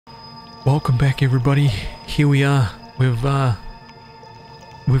Welcome back, everybody. Here we are. We've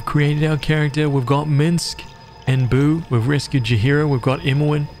created our character. We've got Minsk and Boo. We've rescued Jahira. We've got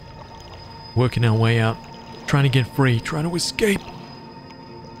Imwin. Working our way out. Trying to get free. Trying to escape.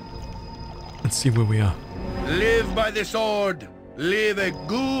 Let's see where we are. Live by the sword. Live a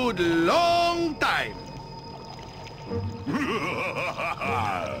good long time.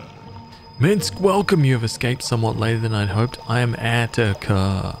 Minsk, welcome. You have escaped somewhat later than I'd hoped. I am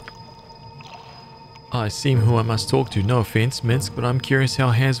Attica. I seem who I must talk to. No offense, Minsk, but I'm curious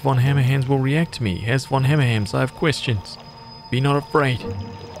how Has von Hammerhands will react to me. Has von Hammerhands, I have questions. Be not afraid.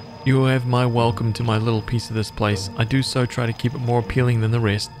 You have my welcome to my little piece of this place. I do so try to keep it more appealing than the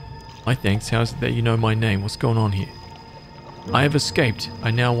rest. My thanks. How is it that you know my name? What's going on here? I have escaped.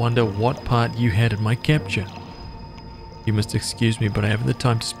 I now wonder what part you had in my capture. You must excuse me, but I haven't the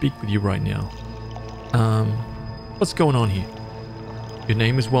time to speak with you right now. What's going on here? Your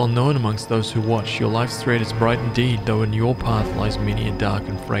name is well known amongst those who watch. Your life's thread is bright indeed, though in your path lies many a dark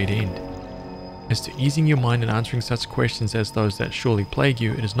and frayed end. As to easing your mind and answering such questions as those that surely plague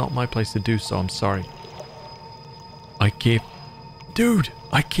you, it is not my place to do so, I'm sorry. I care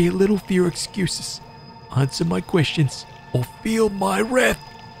little for your excuses. Answer my questions, or feel my wrath.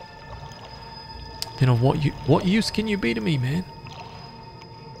 Then of what use can you be to me, man?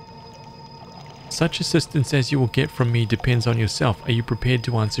 Such assistance as you will get from me depends on yourself. Are you prepared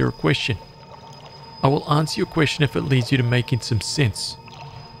to answer a question? I will answer your question if it leads you to making some sense.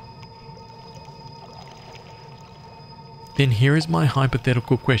 Then here is my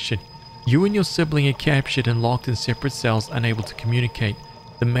hypothetical question. You and your sibling are captured and locked in separate cells, unable to communicate.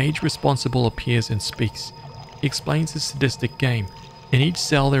 The mage responsible appears and speaks. He explains the sadistic game. In each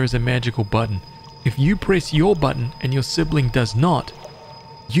cell there is a magical button. If you press your button and your sibling does not,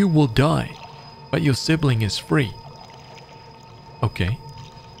 you will die. But your sibling is free. Okay.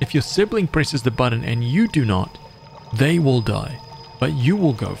 If your sibling presses the button and you do not, they will die, but you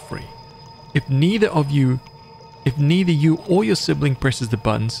will go free. If neither you or your sibling presses the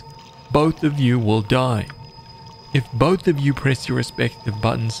buttons, both of you will die. If both of you press your respective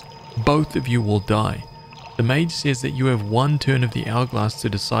buttons, both of you will die. The mage says that you have one turn of the hourglass to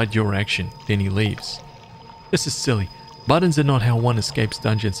decide your action, then he leaves. This is silly. Buttons are not how one escapes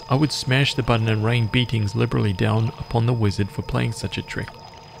dungeons. I would smash the button and rain beatings liberally down upon the wizard for playing such a trick.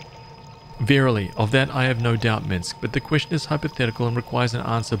 Verily, of that I have no doubt, Minsk, but the question is hypothetical and requires an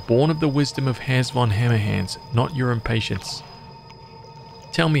answer born of the wisdom of Has von Hammerhands, not your impatience.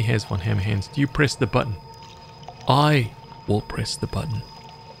 Tell me, Has von Hammerhands, do you press the button? I will press the button.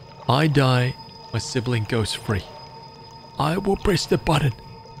 I die, my sibling goes free. I will press the button.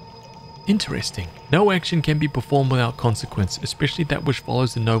 Interesting. No action can be performed without consequence, especially that which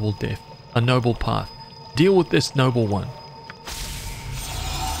follows a noble death, a noble path. Deal with this noble one.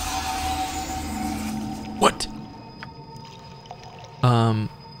 What?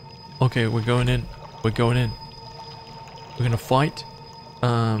 Okay, we're going in. We're going in. We're gonna fight.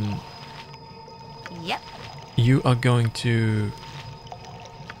 Yep. You are going to...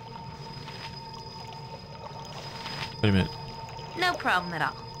 Wait a minute. No problem at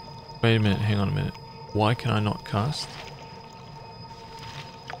all. Wait a minute, hang on a minute. Why can I not cast?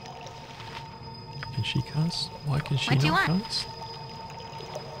 Can she cast? Why can she not cast?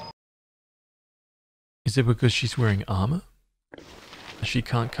 Is it because she's wearing armor? She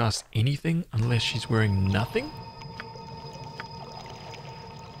can't cast anything unless she's wearing nothing?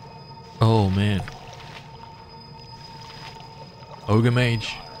 Oh man. Ogre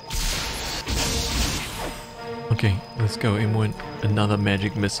Mage. Okay, let's go. In went another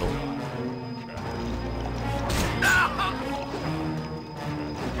magic missile.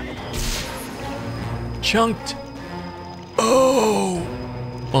 Chunked! Oh!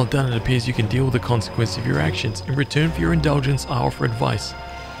 Well done. It appears you can deal with the consequence of your actions. In return for your indulgence, I offer advice.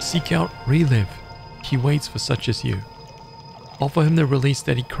 Seek out Relive. He waits for such as you. Offer him the release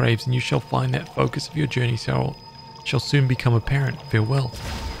that he craves, and you shall find that focus of your journey shall soon become apparent. Farewell.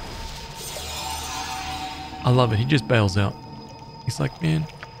 I love it. He just bails out. He's like, man,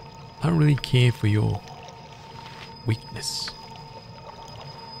 I don't really care for your weakness.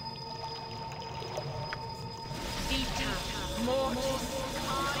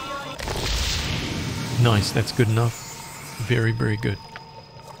 Nice, that's good enough. Very, very good.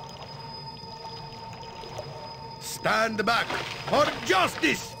 Stand back for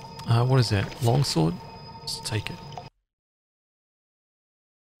justice. What is that? Longsword? Let's take it.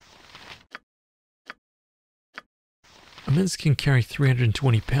 Minsk can carry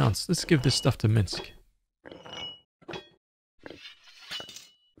 320 pounds. Let's give this stuff to Minsk.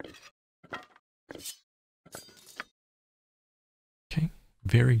 Okay,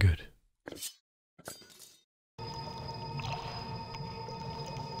 very good.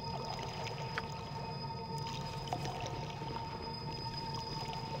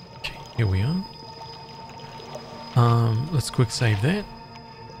 Okay, here we are. Let's quick save that.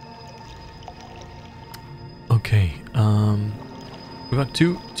 Okay, we've got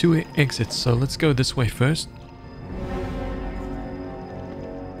two exits, so let's go this way first.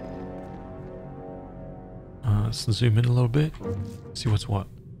 Let's zoom in a little bit, see what's what.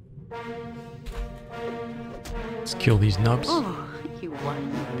 Let's kill these nubs. Oh, you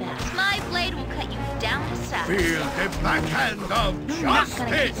want that. My blade will cut you down to size. Feel the backhand of You're not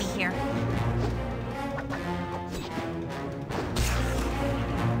gonna keep me justice! here.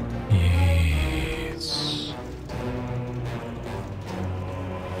 Yes.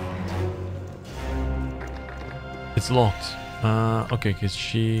 It's locked. Okay, can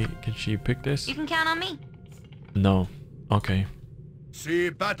she pick this? You can count on me. No. Okay. See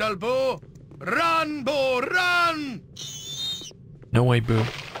battle bow? Run, bow, run! No way, boo.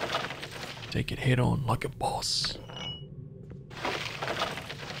 Take it head on like a boss.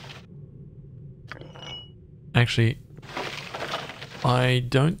 Actually, I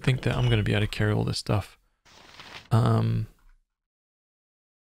don't think that I'm going to be able to carry all this stuff.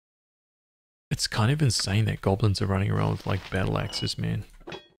 It's kind of insane that goblins are running around with like battle axes, man.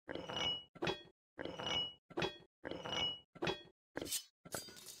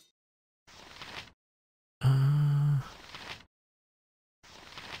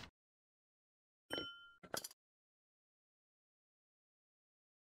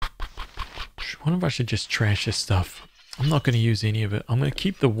 I wonder if I should just trash this stuff. I'm not going to use any of it. I'm going to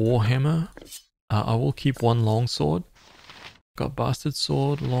keep the warhammer. I will keep one longsword. Got bastard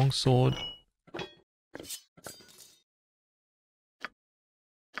sword, longsword.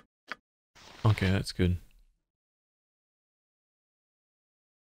 Okay, that's good.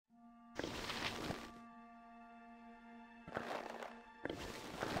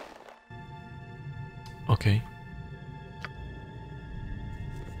 Okay.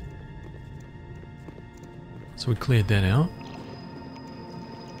 So we cleared that out.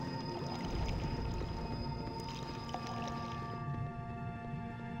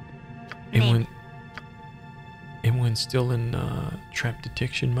 Everyone's still in trap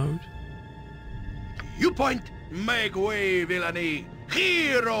detection mode. You point, make way, villainy!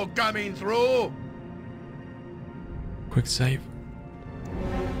 Hero coming through! Quick save.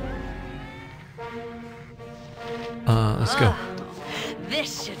 Let's go.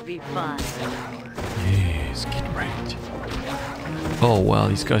 This should be fun. Yes, get wrecked. Oh wow,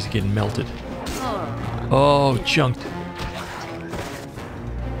 these guys are getting melted. Oh, chunked.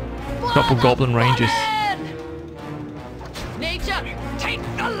 Couple goblin rangers. Nature, take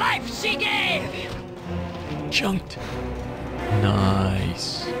the life she gave! Chunked.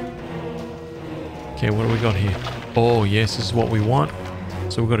 Nice. Okay, what do we got here? Oh yes, this is what we want.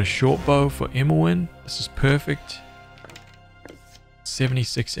 So we've got a short bow for Emmerwin. This is perfect.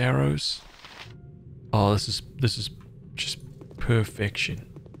 76 arrows. Oh, this is just perfection.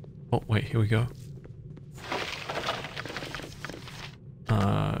 Oh wait, here we go.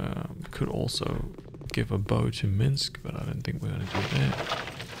 Could also give a bow to Minsk, but I don't think we're gonna do that.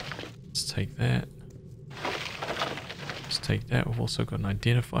 Let's take that. Let's take that. We've also got an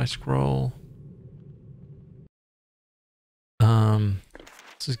identify scroll.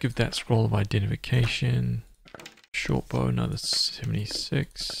 Let's just give that scroll of identification. Short bow, another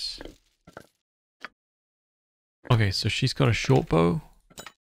 76. Okay, so she's got a short bow.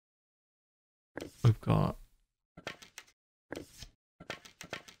 We've got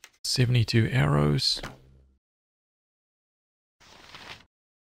 72 arrows.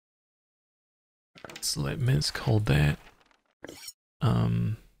 Let's let Minsk hold that. I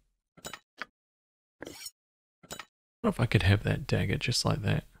don't know if I could have that dagger just like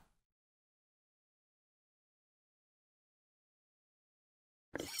that.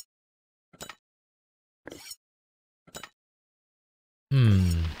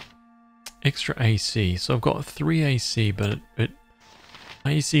 Extra AC. So I've got 3 AC, but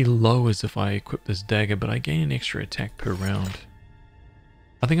my AC lowers if I equip this dagger, but I gain an extra attack per round.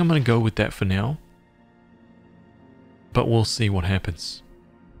 I think I'm going to go with that for now. But we'll see what happens.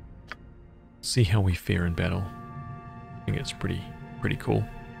 See how we fare in battle. I think it's pretty cool.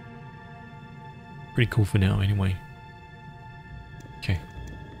 Pretty cool for now anyway. Okay.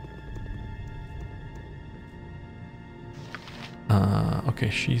 Okay,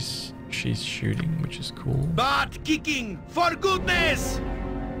 she's shooting, which is cool. Butt kicking, for goodness!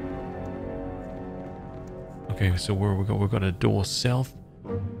 Okay, so where we got? We've got a door south.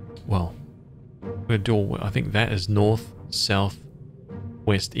 Well, a door. I think that is north, south,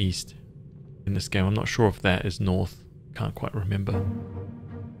 west, east. in this game. I'm not sure if that is north. Can't quite remember.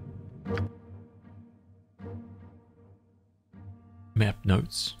 Map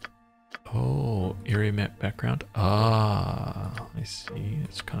notes. Oh, area map background. Ah, I see.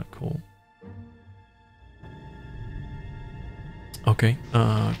 That's kind of cool. Okay,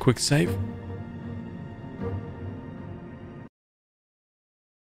 quick save.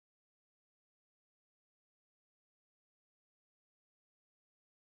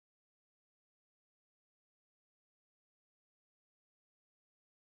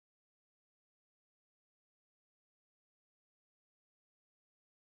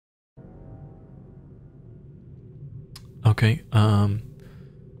 Okay, let's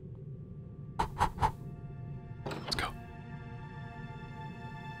go.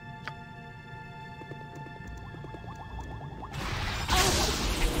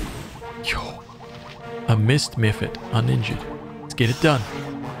 Yo, a missed method, uninjured. Let's get it done.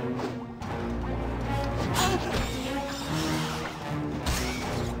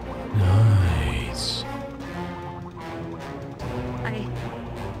 Nice.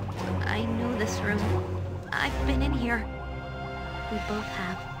 I know this room. I've been in here. We both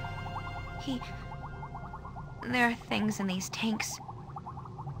have. There are things in these tanks.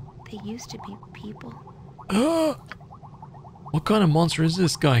 They used to be people. What kind of monster is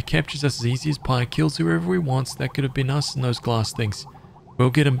this guy? Captures us as easy as pie, kills whoever he wants. That could have been us and those glass things. We'll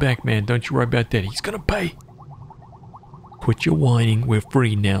get him back, man. Don't you worry about that. He's gonna pay. Quit your whining. We're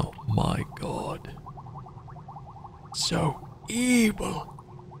free now. My God. So evil.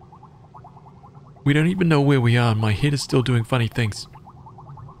 We don't even know where we are, and my head is still doing funny things.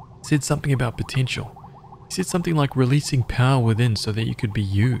 Said something about potential. He said something like releasing power within so that you could be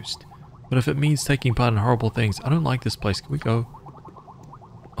used. But if it means taking part in horrible things, I don't like this place. Can we go?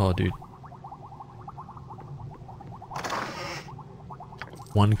 Oh, dude.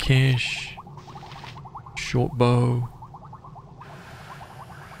 One cache. Short bow.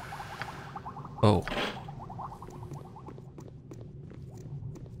 Oh.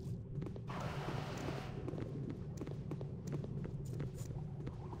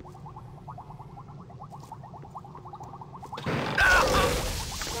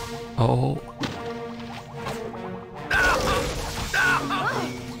 Oh.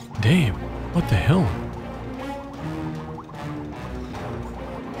 Damn. What the hell?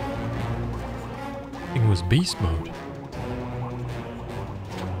 Thing was beast mode.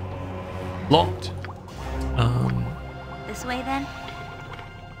 Locked. This way then?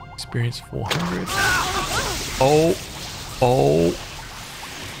 Experience 400. Oh. Oh.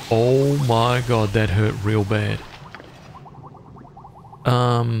 Oh my God, that hurt real bad.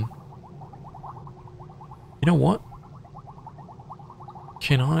 You know what?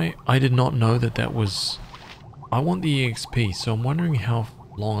 Can I did not know that that was... I want the EXP, so I'm wondering how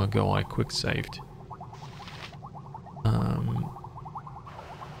long ago I quick saved.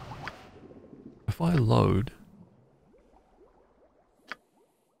 If I load...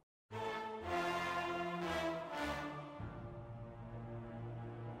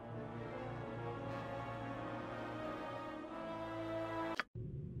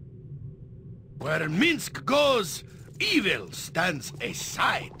 Where Minsk goes, evil stands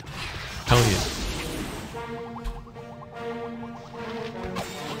aside. Hell yeah.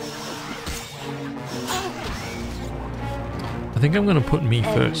 I think I'm gonna put me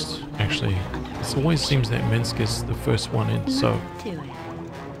first, actually. It always seems that Minsk is the first one in, so... Do it.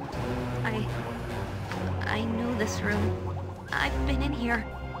 I know this room. I've been in here.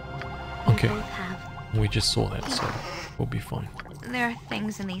 We Okay. both have. We just saw that, so we'll be fine. There are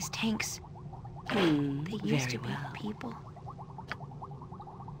things in these tanks. They used to be people.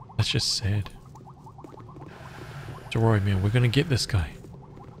 That's just sad. Don't worry, man. We're gonna get this guy.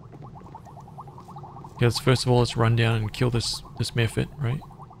 Okay, first of all, let's run down and kill this method, right?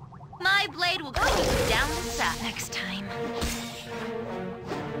 My blade will cut you down the side next time.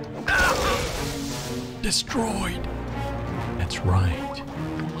 Destroyed. That's right.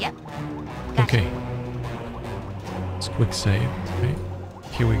 Yep. Gotcha. Okay. Let's quick save. Okay.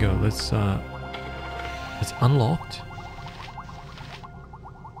 Here we go. Let's it's unlocked.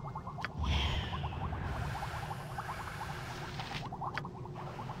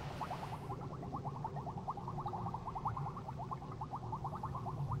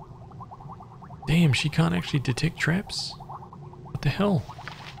 Damn, she can't actually detect traps? What the hell?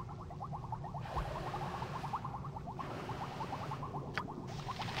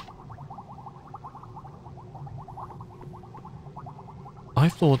 I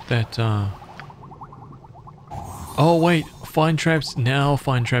thought that, oh wait, find traps, now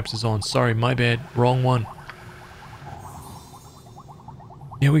find traps is on. Sorry, my bad, wrong one.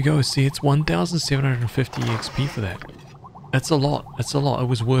 Yeah, There we go. See, it's 1,750 XP for that. That's a lot. That's a lot. It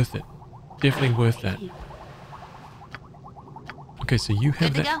was worth it. Definitely worth that. Okay, so you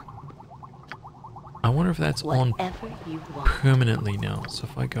have Good to that. go. I wonder if that's on Whatever you want. permanently now. So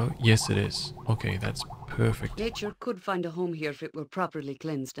if I go, yes it is. Okay, that's perfect. Nature could find a home here if it were properly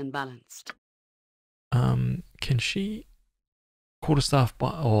cleansed and balanced. Can she quarterstaff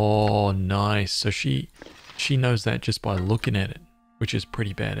by? Oh, nice. So she knows that just by looking at it, which is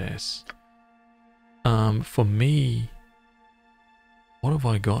pretty badass. For me, what have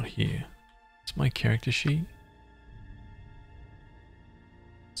I got here? It's my character sheet.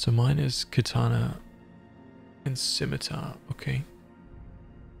 So mine is katana and scimitar. Okay.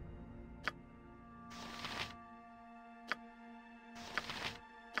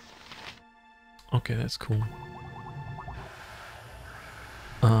 Okay, that's cool.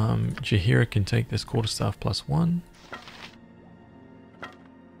 Jahira can take this quarterstaff +1.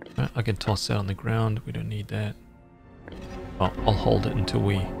 I can toss that on the ground. We don't need that. Well, I'll hold it until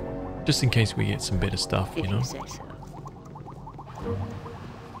we... just in case we get some better stuff, you If know? you say so.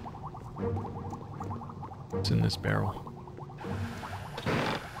 What's in this barrel?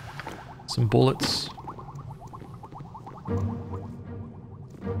 Some bullets.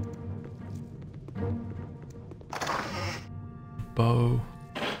 Bow.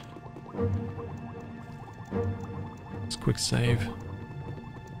 Let's quick save.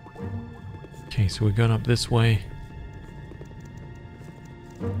 Okay, so we're going up this way.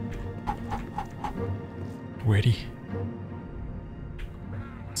 Ready?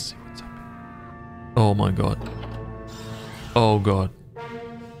 Let's see what's up. Oh my god. Oh god.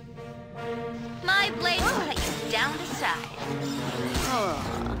 My blade will cut you down to size. Oh,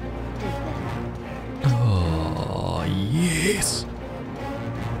 did that. Oh, yes.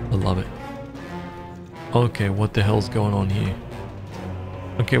 I love it. Okay, what the hell's going on here?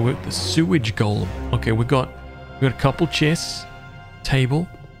 Okay, we're at the sewage golem. Okay, we got a couple chests, table.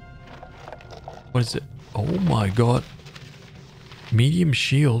 What is it? Oh my god. Medium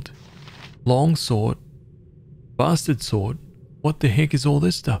shield, long sword, bastard sword. What the heck is all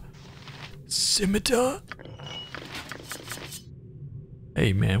this stuff? Scimitar?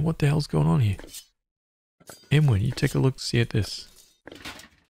 Hey man, what the hell's going on here? Emwin, you take a look, see at this.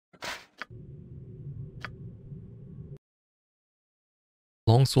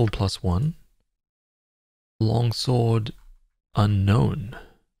 Longsword +1. Longsword unknown.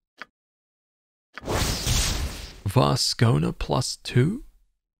 Vascona +2?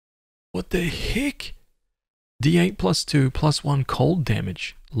 What the heck? D8 +2 +1 cold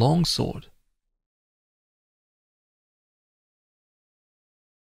damage. Longsword.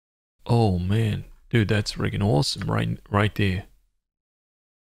 Oh man. Dude, that's friggin' awesome right there.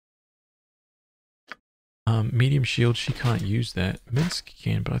 Medium shield, she can't use that. Minsk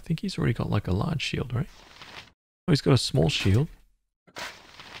can, but I think he's already got like a large shield, right? Oh, he's got a small shield.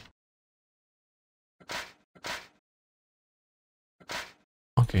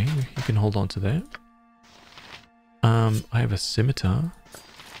 Okay, he can hold on to that. I have a scimitar,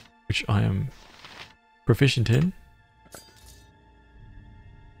 which I am proficient in.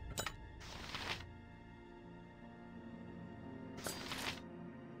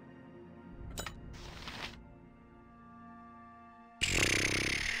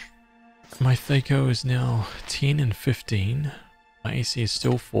 My Thaco is now 10 and 15. My AC is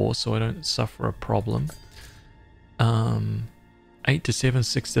still 4, so I don't suffer a problem. 8 to 7,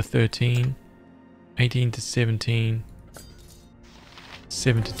 6 to 13, 18 to 17,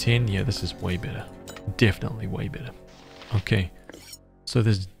 7 to 10. Yeah, this is way better. Definitely way better. Okay. So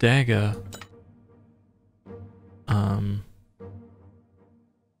this dagger...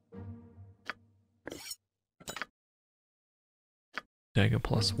 dagger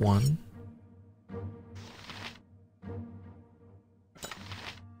 +1.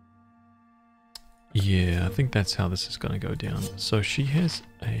 Yeah, I think that's how this is going to go down. So she has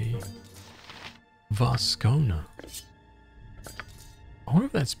a Vascona. I wonder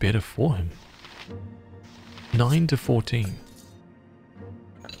if that's better for him. 9 to 14.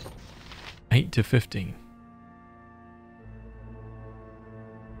 8 to 15.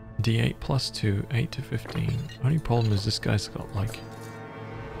 D8 +2, 8 to 15. Only problem is this guy's got like...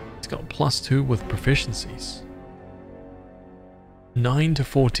 he's got +2 with proficiencies. 9 to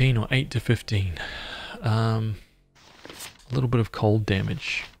 14 or 8 to 15. A little bit of cold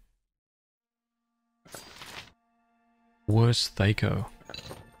damage. Worse Thaco.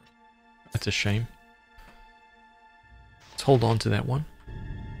 That's a shame. Let's hold on to that one.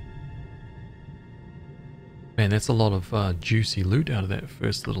 Man, that's a lot of juicy loot out of that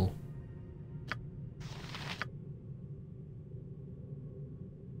first little...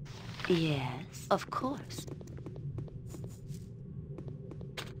 Yes, of course.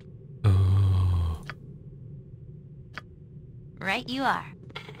 Oh. Right you are.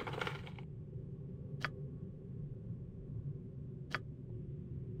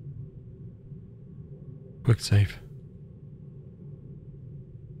 Quick save.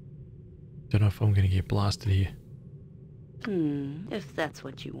 Don't know if I'm gonna get blasted here. If that's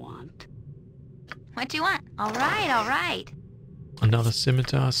what you want. What do you want? All right. Another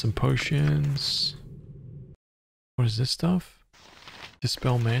scimitar, some potions. What is this stuff?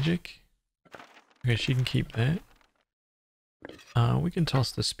 Dispel magic. Okay, she can keep that. We can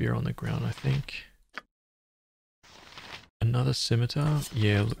toss the spear on the ground, I think. Another scimitar.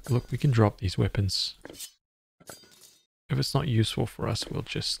 Yeah, look, we can drop these weapons. If it's not useful for us, we'll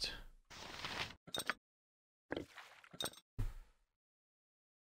just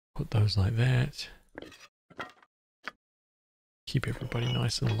put those like that. Keep everybody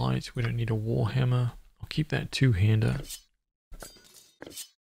nice and light. We don't need a warhammer. I'll keep that two-hander.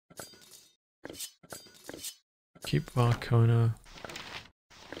 Keep Varcona.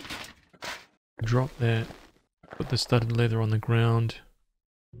 Drop that. Put the studded leather on the ground.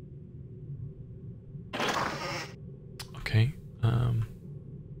 Okay.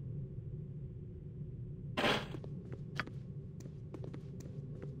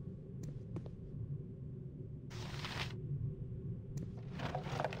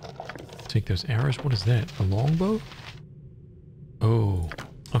 Take those arrows. What is that? A longbow? Oh.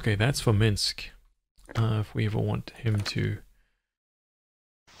 Okay, that's for Minsk. If we ever want him to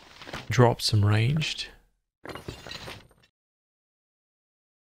drop some ranged.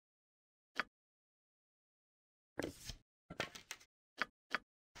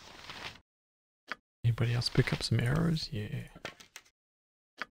 Anybody else pick up some arrows? Yeah.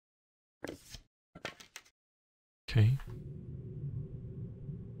 Okay.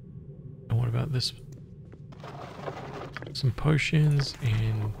 And what about this? Some potions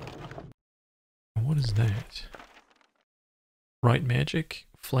and what is that? Right magic,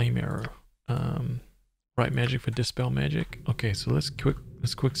 flame arrow. Right magic for dispel magic. Okay, so let's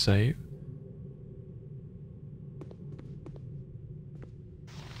quick save.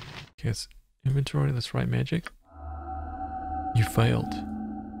 Okay, let's inventory. Let's right magic. You failed.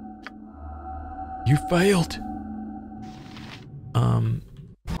 You failed.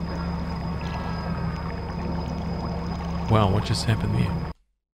 Wow, what just happened there?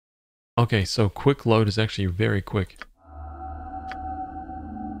 Okay, so quick load is actually very quick.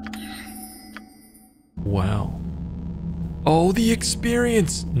 Wow. Oh, the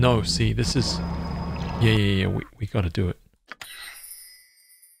experience! No, see, this is... Yeah, we gotta do it.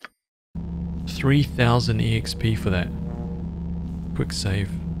 3,000 EXP for that. Quick save.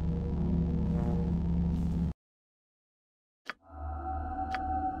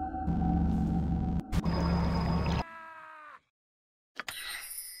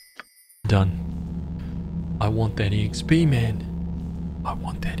 Done. I want that EXP, man. I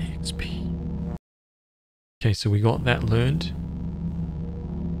want that EXP. Okay, so we got that learned.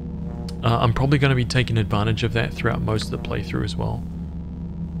 I'm probably going to be taking advantage of that throughout most of the playthrough as well.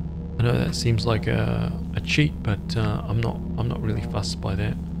 I know that seems like a cheat, but I'm not really fussed by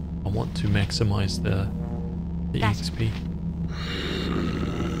that. I want to maximize the EXP.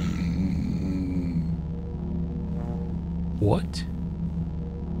 What?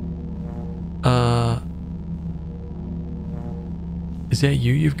 Is that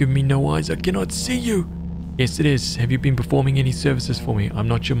you? You've given me no eyes. I cannot see you. Yes, it is. Have you been performing any services for me? I'm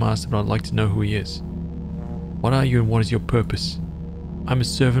not your master, but I'd like to know who he is. What are you and what is your purpose? I'm a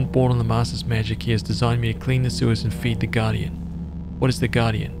servant born on the master's magic. He has designed me to clean the sewers and feed the guardian. What is the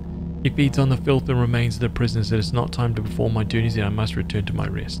guardian? He feeds on the filth and remains of the prisoners. It is not time to perform my duties and I must return to my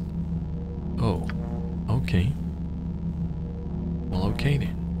rest. Oh, okay. Well, okay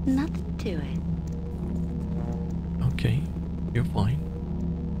then. Nothing to it. Okay, you're fine.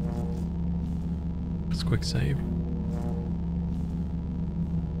 Let's quick save.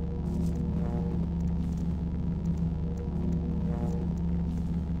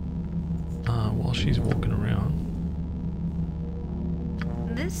 While she's walking around.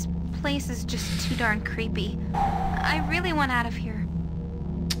 This place is just too darn creepy. I really want out of here.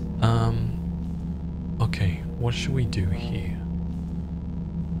 Okay, what should we do here?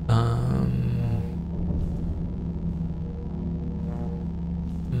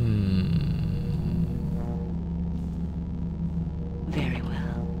 Very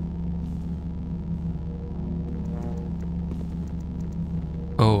well.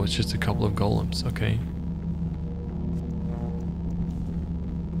 Oh, it's just a couple of golems, okay.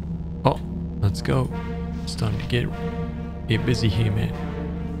 Oh, let's go. It's time to get busy here, man.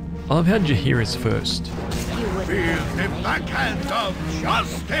 I love how Jaheira's first. You wouldn't Feel hurt the a lady. backhand of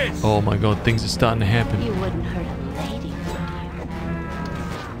justice! Oh my god, things are starting to happen. You wouldn't hurt a lady, would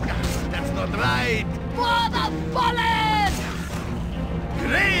That's not right! you? For the fallen!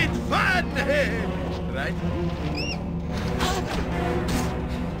 Great fun! Right?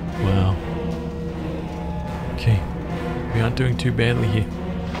 Wow. Okay. We aren't doing too badly here.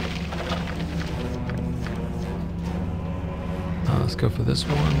 Let's go for this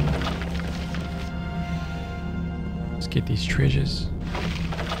one. Let's get these treasures.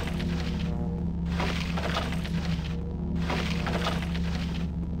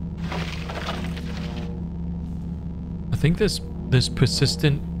 I think this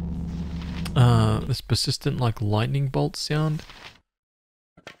persistent like lightning bolt sound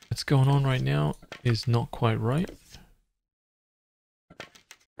that's going on right now is not quite right.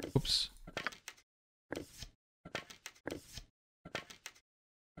 Oops.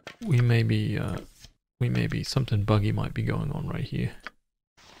 We may be something buggy might be going on right here.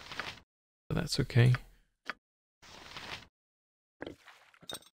 But that's okay.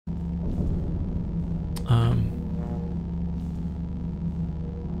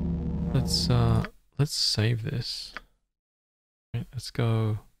 Let's save this. Right, let's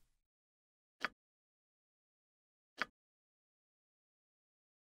go.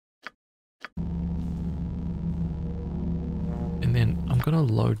 And then I'm gonna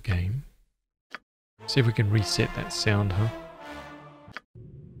load game. See if we can reset that sound, huh?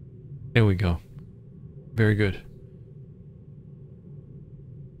 There we go. Very good.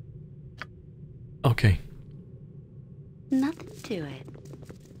 Okay. Nothing to it.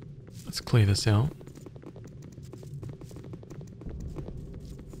 Let's clear this out.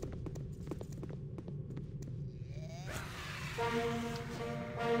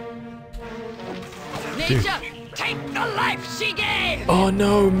 Dude. Take the life she gave! Oh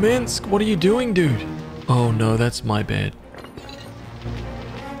no, Minsk! What are you doing, dude? Oh no, that's my bad.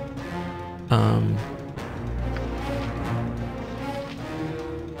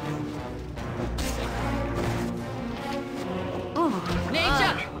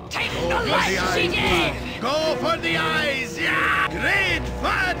 Nature, take the Go for the life she eyes! gave! Go for the eyes! Yeah! Great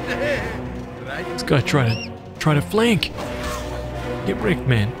fun! Right? This guy try to flank. Get wrecked,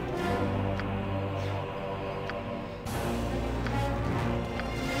 man.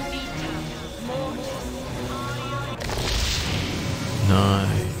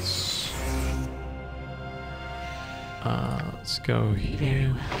 Nice. Let's go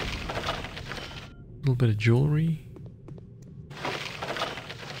here. A little bit of jewelry.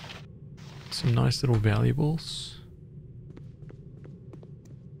 Some nice little valuables.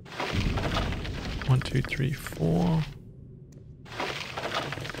 1, 2, 3, 4.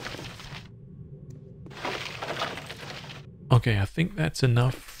 Okay, I think that's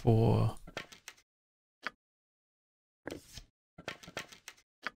enough for...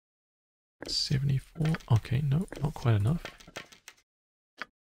 $74. Okay, no, not quite enough.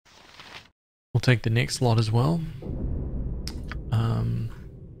 We'll take the next lot as well.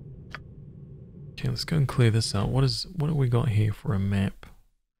 Okay, let's go and clear this out. What do we got here for a map?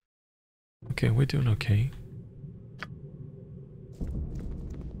 Okay, we're doing okay.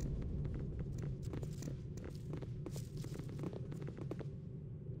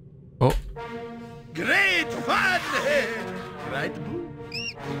 Oh. Great fun! Right?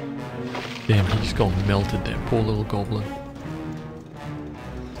 Damn, he just got melted, that poor little goblin.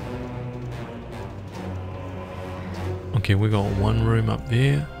 Okay, we got one room up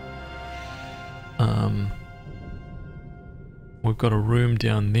there. We've got a room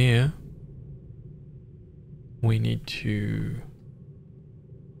down there. We need to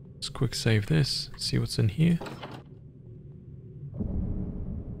just quick save this, see what's in here.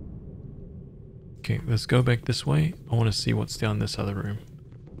 Okay, let's go back this way. I want to see what's down this other room.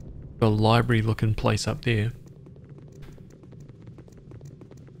 Got a library looking place up there.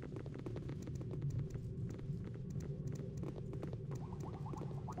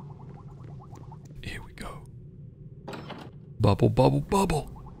 Here we go. Bubble, bubble, bubble.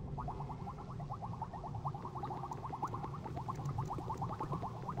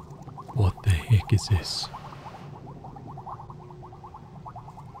 What the heck is this?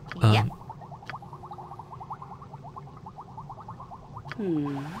 Yep.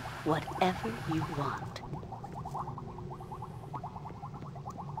 Whatever you want.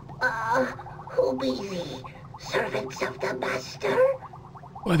 Who be ye? Servants of the Master?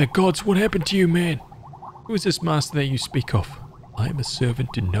 By the gods, what happened to you, man? Who is this master that you speak of? I am a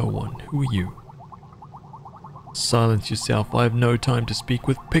servant to no one. Who are you? Silence yourself. I have no time to speak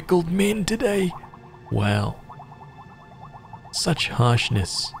with pickled men today. Wow. Such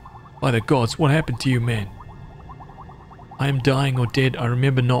harshness. By the gods, what happened to you, man? I am dying or dead, I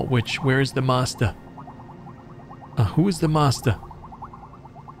remember not which. Where is the master? Who is the master?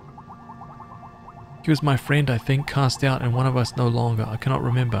 He was my friend, I think, cast out, and one of us no longer. I cannot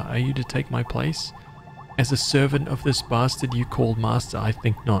remember. Are you to take my place? As a servant of this bastard you called master? I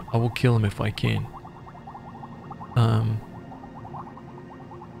think not. I will kill him if I can.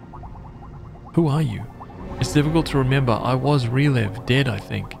 Who are you? It's difficult to remember. I was Relev, dead, I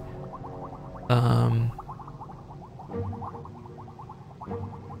think.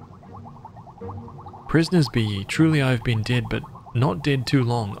 Prisoners be ye. Truly I have been dead, but not dead too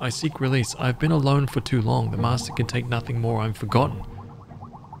long. I seek release. I have been alone for too long. The master can take nothing more. I am forgotten.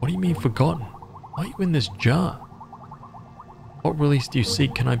 What do you mean forgotten? Why are you in this jar? What release do you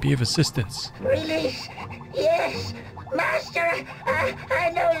seek? Can I be of assistance? Release? Yes, Master.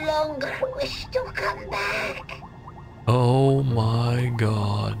 I no longer wish to come back. Oh my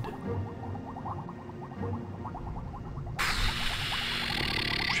god.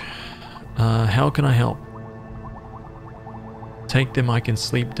 How can I help? Take them, I can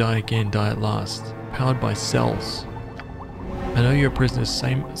sleep, die again, die at last. Powered by cells. I know you're a prisoner.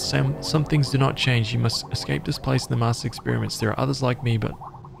 Some things do not change. You must escape this place in the master experiments. There are others like me, but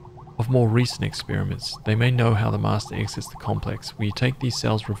of more recent experiments. They may know how the master exits the complex. Will you take these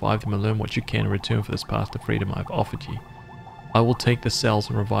cells, revive them, and learn what you can in return for this path to freedom I have offered you? I will take the cells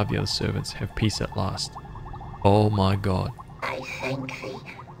and revive the other servants. Have peace at last. Oh my god. I thank thee.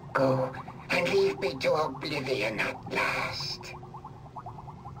 Go and leave me to oblivion at last.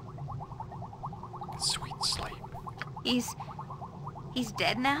 Sweet sleep. He's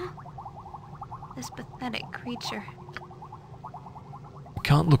dead now? This pathetic creature. I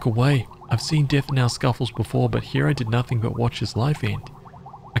can't look away. I've seen death in our scuffles before, but here I did nothing but watch his life end.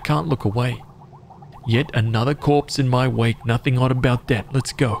 I can't look away. Yet another corpse in my wake. Nothing odd about that.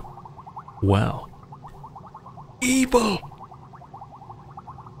 Let's go. Wow. Evil!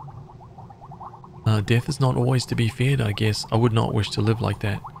 Death is not always to be feared, I guess. I would not wish to live like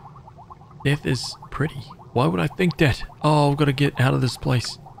that. Death is pretty. Why would I think that? Oh, I've got to get out of this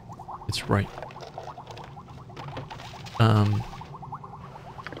place. It's right.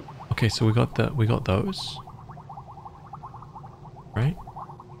 Okay, so we got those. Right?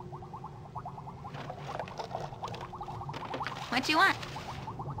 What you want?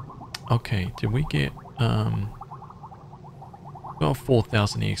 Okay, did we get got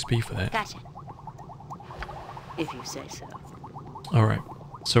 4,000 EXP for that. Gotcha. If you say so. Alright,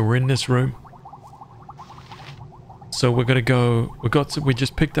 so we're in this room. So we're gonna go, we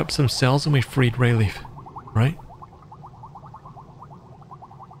just picked up some cells and we freed Rayleaf, right?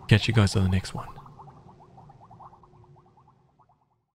 Catch you guys on the next one.